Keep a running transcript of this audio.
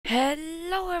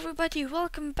everybody,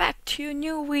 welcome back to a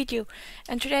new video,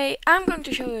 and today I'm going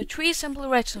to show you 3 simple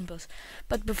redstone builds.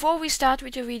 But before we start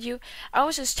with the video, I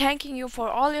was just thanking you for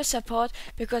all your support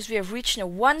because we have reached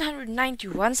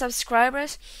 191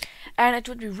 subscribers, and it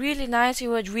would be really nice if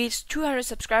we would reach 200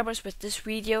 subscribers with this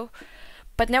video.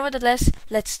 But nevertheless,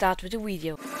 let's start with the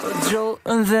video. A jolt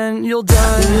and then you'll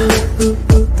die.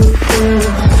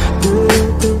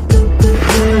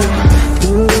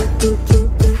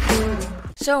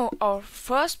 So our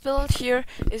first build here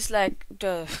is like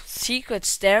the secret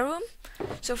stair room.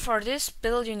 So for this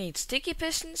build you need sticky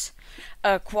pistons,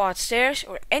 quad stairs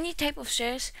or any type of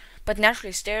stairs, but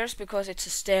naturally stairs because it's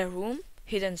a stair room,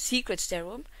 hidden secret stair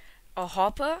room, a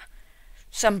hopper,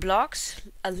 some blocks,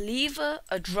 a lever,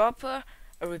 a dropper,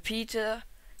 a repeater,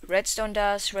 redstone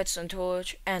dust, redstone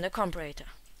torch, and a comparator.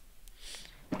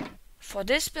 For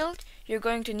this build you're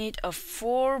going to need a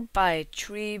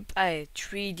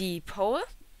 4x3x3D pole,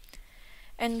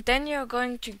 and then you're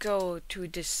going to go to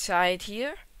this side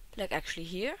here, like actually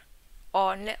here,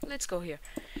 or let's go here,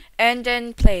 and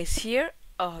then place here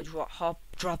a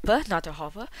dropper, not a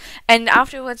hopper, and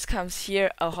afterwards comes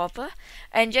here a hopper,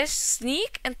 and just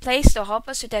sneak and place the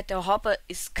hopper so that the hopper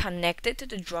is connected to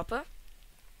the dropper.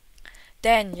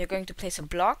 Then you're going to place a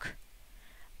block,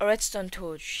 a redstone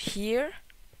torch here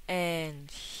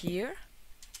and here,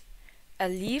 a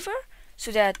lever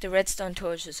so that the redstone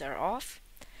torches are off.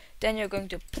 Then you're going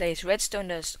to place redstone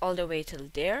dust all the way till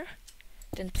there.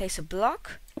 Then place a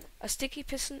block, a sticky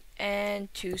piston,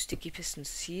 and 2 sticky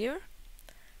pistons here.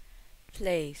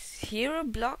 Place here a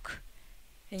block,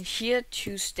 and here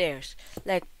 2 stairs.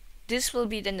 Like this will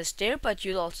be then the stair, but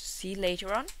you'll also see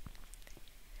later on.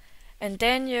 And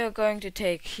then you're going to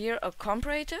take here a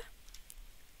comparator.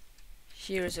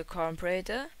 Here is a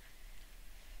comparator.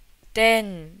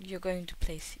 Then you're going to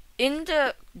place in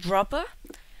the dropper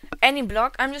any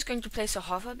block. I'm just going to place a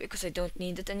hopper because I don't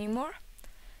need it anymore.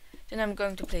 Then I'm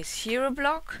going to place here a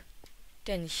block.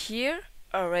 Then here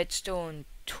a redstone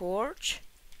torch.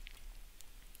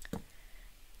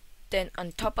 Then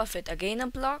on top of it again a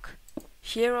block.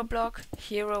 Here a block,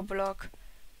 here a block,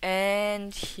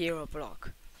 and here a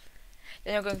block.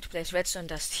 Then you're going to place redstone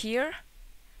dust here,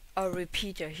 a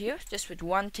repeater here, just with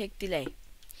 1 tick delay.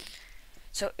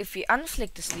 So if we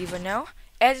unflick this lever now,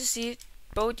 as you see,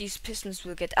 both these pistons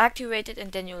will get activated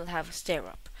and then you will have a stair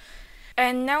up.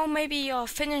 And now maybe your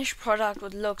finished product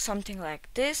would look something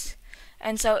like this.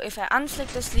 And so if I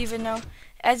unflick this lever now,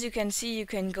 as you can see, you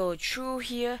can go through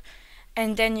here,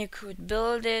 and then you could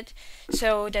build it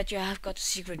so that you have got a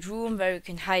secret room where you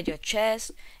can hide your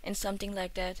chest and something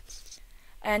like that.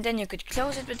 And then you could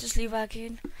close it with this lever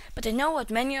again. But I know what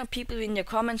many people in the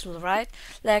comments will write,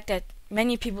 like that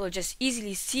many people will just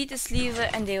easily see this lever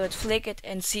and they would flick it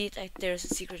and see it like there's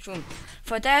a secret room.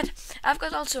 For that, I've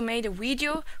got also made a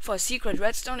video for secret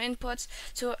redstone inputs,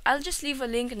 so I'll just leave a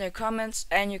link in the comments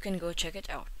and you can go check it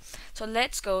out. So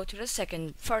let's go to the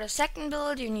second. For the second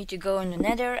build you need to go in the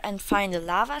nether and find a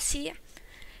lava sea,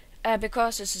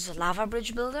 because this is a lava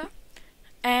bridge builder.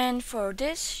 And for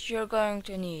this you're going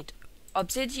to need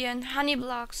obsidian, honey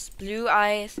blocks, blue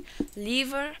ice,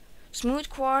 lever, smooth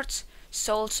quartz,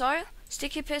 soul soil,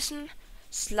 sticky piston,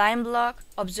 slime block,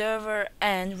 observer,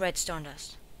 and redstone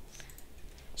dust.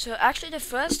 So actually the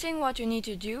first thing what you need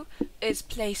to do is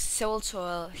place soul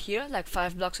soil here, like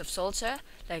 5 blocks of soul soil,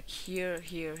 like here,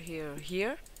 here, here,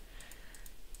 here.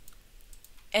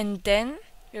 And then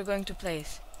you're going to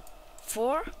place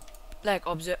 5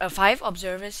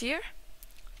 observers here.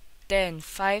 Then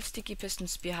 5 sticky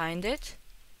pistons behind it,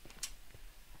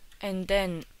 and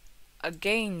then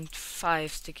again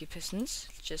 5 sticky pistons,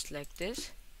 just like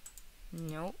this.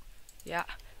 No, yeah,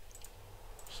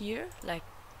 here like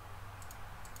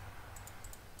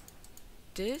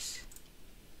this.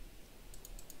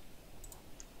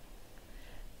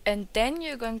 And then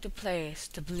you're going to place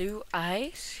the blue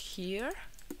ice here,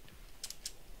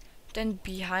 then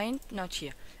behind, not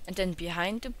here, and then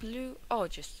behind the blue,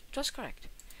 just correct.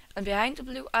 And behind the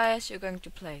blue ice you're going to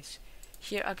place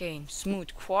here again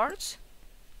smooth quartz,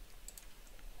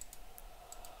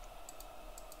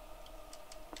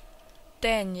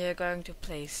 then you're going to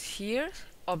place here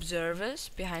observers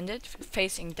behind it,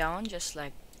 facing down just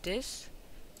like this.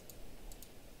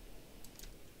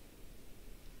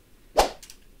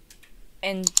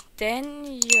 And then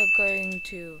you're going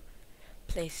to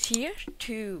place here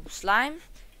 2 slime,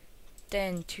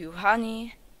 then 2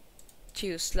 honey,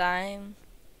 2 slime,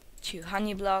 2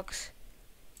 honey blocks,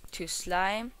 2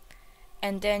 slime,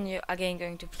 and then you're again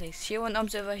going to place here 1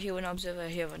 observer, here 1 observer,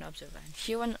 here 1 observer, and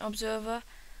here 1 observer.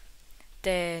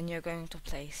 Then you're going to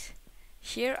place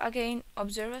here again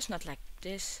observers, not like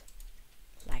this,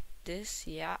 like this,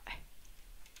 yeah.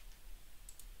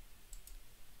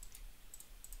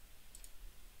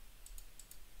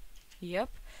 Yep.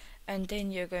 And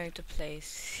then you're going to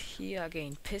place here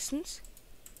again pistons.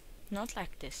 Not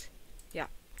like this. Yeah,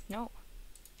 no.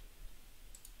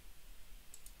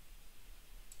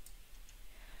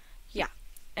 Yeah.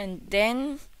 And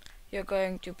then you're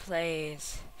going to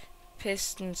place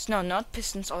pistons. No, not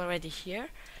pistons already here.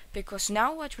 Because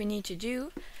now what we need to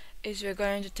do is we're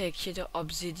going to take here the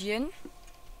obsidian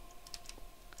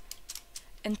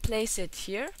and place it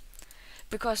here.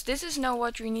 Because this is now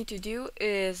what we need to do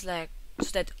is like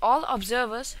so that all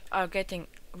observers are getting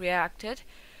reacted.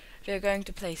 We're going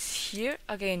to place here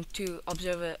again to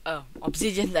observer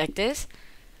obsidian like this.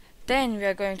 Then we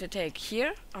are going to take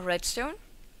here a redstone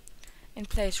and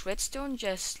place redstone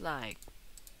just like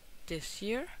this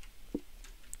here.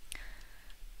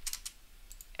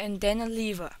 And then a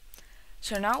lever.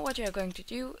 So now what we are going to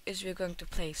do is we're going to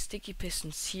place sticky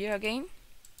pistons here again.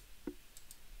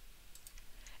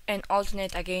 And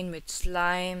alternate again with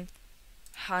slime,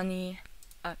 honey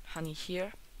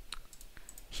here,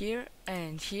 here,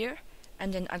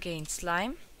 and then again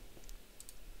slime.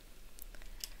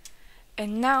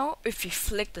 And now if we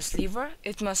flick this lever,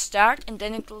 it must start and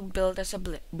then it will build as a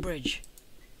bridge.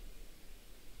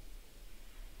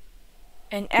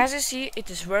 And as you see, it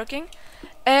is working.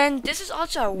 And this is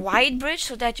also a wide bridge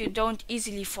so that you don't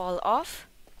easily fall off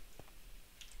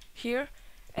here.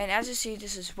 And as you see,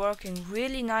 this is working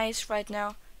really nice right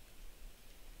now.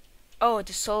 Oh, it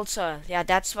is soul soil. Yeah,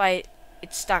 that's why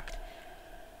it's stuck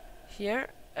here.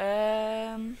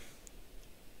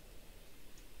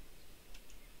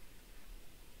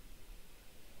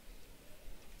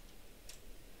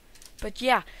 But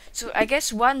yeah, so I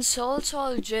guess one soul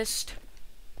soil just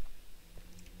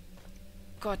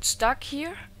got stuck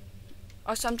here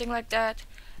or something like that.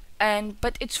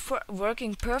 But it's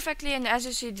working perfectly, and as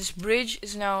you see, this bridge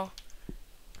is now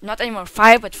not anymore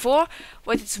 5 but 4,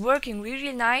 but it's working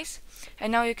really nice.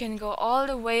 And now you can go all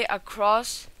the way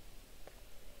across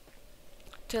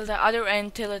till the other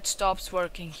end till it stops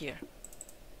working here.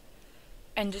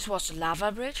 And this was the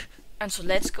lava bridge. And so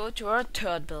let's go to our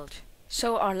third build.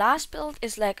 So our last build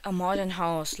is like a modern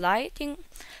house lighting.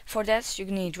 For that you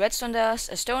need redstone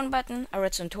dust, a stone button, a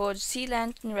redstone torch, sea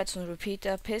lantern, redstone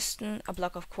repeater, piston, a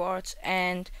block of quartz,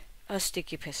 and a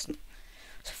sticky piston.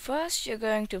 So first you're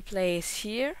going to place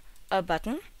here a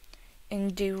button,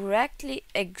 and directly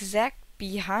exact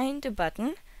behind the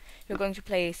button you're going to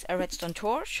place a redstone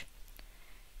torch,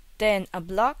 then a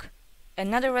block,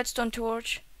 another redstone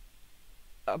torch,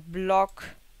 a block,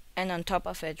 and on top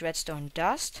of it redstone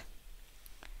dust.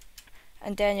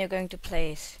 And then you're going to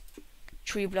place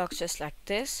 3 blocks just like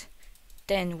this,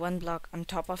 then 1 block on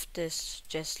top of this,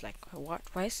 just like what?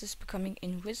 Why is this becoming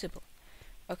invisible?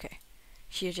 Okay,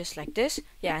 here just like this.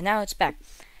 Yeah, now it's back.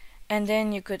 And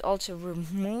then you could also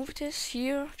remove this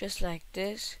here just like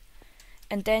this,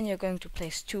 and then you're going to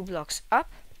place 2 blocks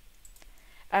up.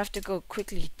 I have to go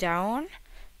quickly down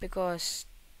because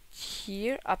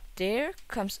here up there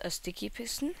comes a sticky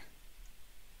piston.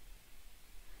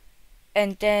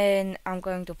 And then I'm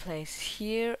going to place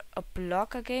here a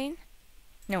block again.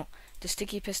 No, the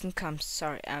sticky piston comes,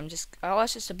 sorry, I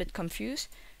was just a bit confused.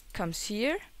 Comes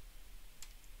here.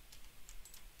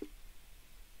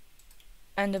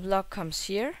 And the block comes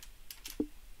here.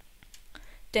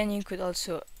 Then you could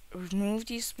also remove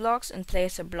these blocks and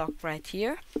place a block right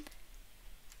here.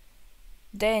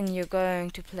 Then you're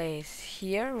going to place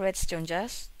here redstone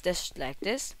just like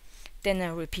this. Then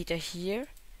a repeater here.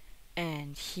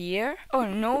 And here. Oh,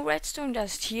 no redstone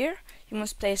dust here. You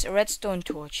must place a redstone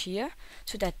torch here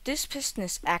so that this piston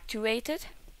is activated.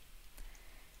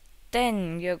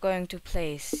 Then you're going to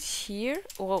place here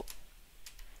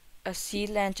a sea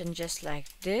lantern just like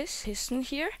this piston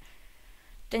here.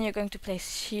 Then you're going to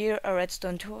place here a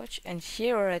redstone torch and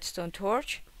here a redstone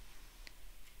torch.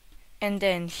 And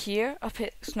then here a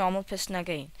normal piston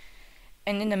again.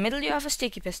 And in the middle you have a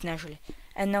sticky piston actually.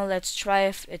 And now let's try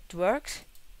if it works.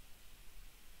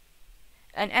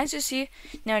 And as you see,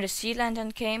 now the sea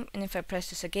lantern came, and if I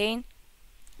press this again,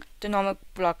 the normal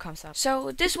block comes up.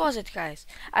 So this was it, guys.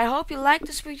 I hope you liked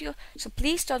this video, so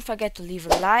please don't forget to leave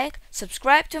a like,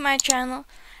 subscribe to my channel,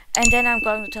 and then I'm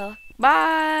going to tell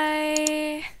bye!